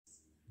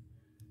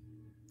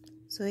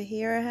So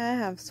here I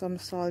have some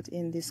salt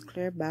in this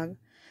clear bag,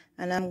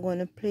 and I'm going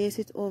to place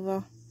it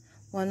over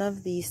one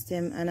of these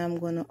stems, and I'm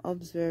going to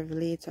observe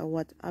later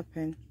what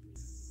happened.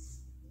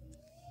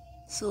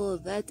 So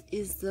that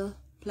is the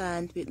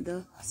plant with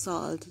the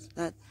salt,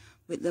 that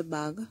with the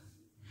bag.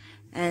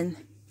 And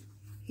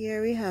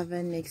here we have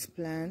a next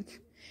plant.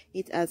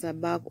 It has a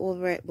bag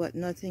over it, but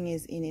nothing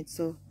is in it.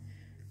 So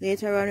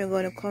later on we're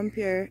going to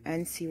compare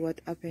and see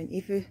what happened.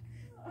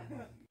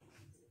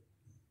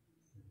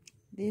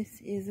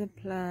 This is a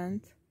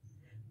plant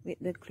with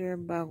the clear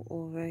bag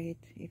over it.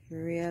 If you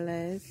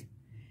realize,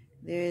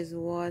 there is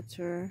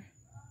water,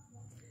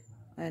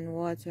 and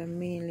water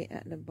mainly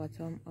at the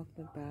bottom of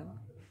the bag.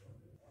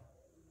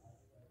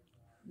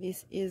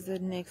 This is the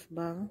next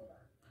bag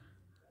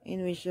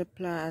in which the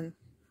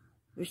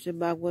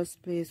bag was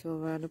placed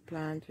over the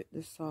plant with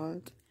the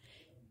salt.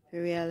 If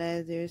you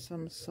realize, there is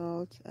some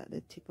salt at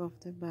the tip of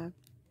the bag,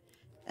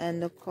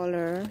 and the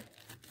color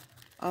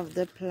of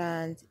the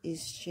plant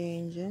is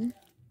changing,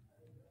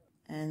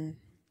 and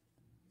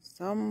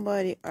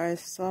somebody or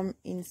some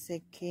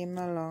insect came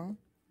along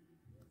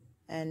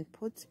and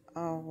put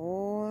a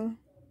hole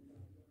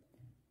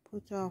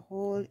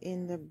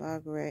in the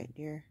bag right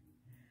there.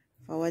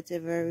 For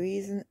whatever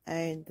reason,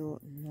 I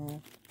don't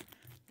know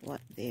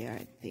what they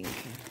are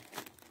thinking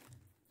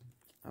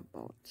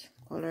about.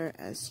 Color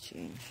has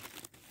changed.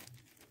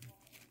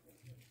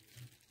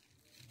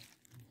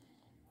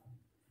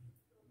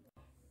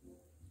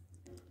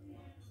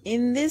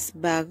 In this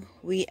bag,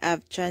 we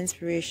have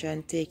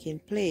transpiration taking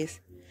place.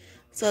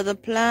 So the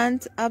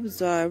plant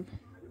absorbs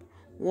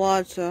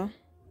water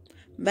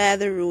by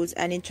the roots,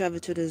 and it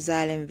travels to the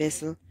xylem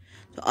vessel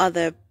to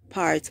other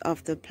parts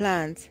of the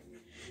plant.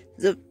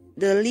 The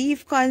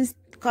leaf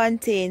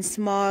contains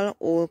small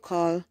hole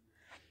called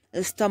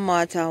the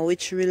stomata,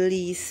 which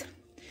release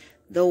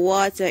the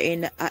water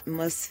in the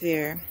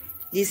atmosphere.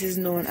 This is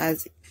known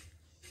as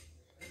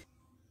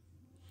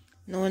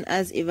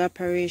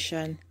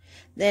evaporation.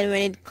 Then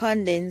when it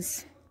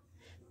condenses,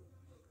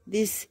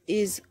 this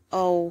is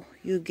how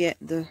you get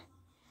the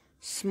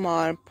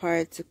small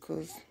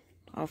particles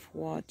of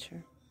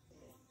water.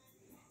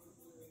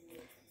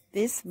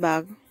 This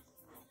bag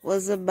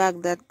was a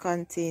bag that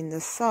contained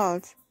the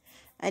salt,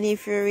 and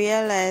if you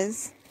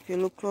realize, if you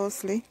look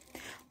closely,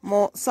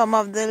 some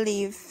of the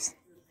leaves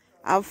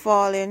have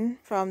fallen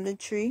from the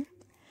tree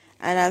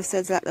and have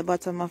settled at the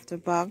bottom of the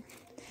bag,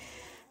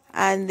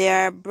 and they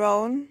are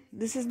brown.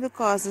 This is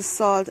because the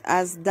salt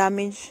has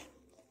damaged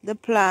the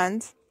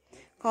plant,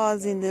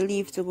 causing the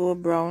leaf to go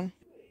brown.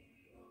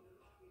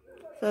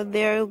 So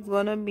there is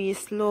going to be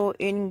slow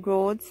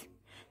ingrowth.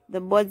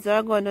 The buds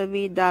are going to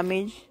be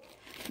damaged.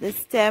 The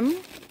stem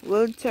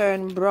will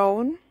turn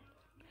brown,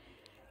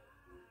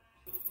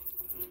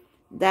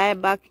 die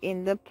back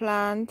in the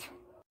plant,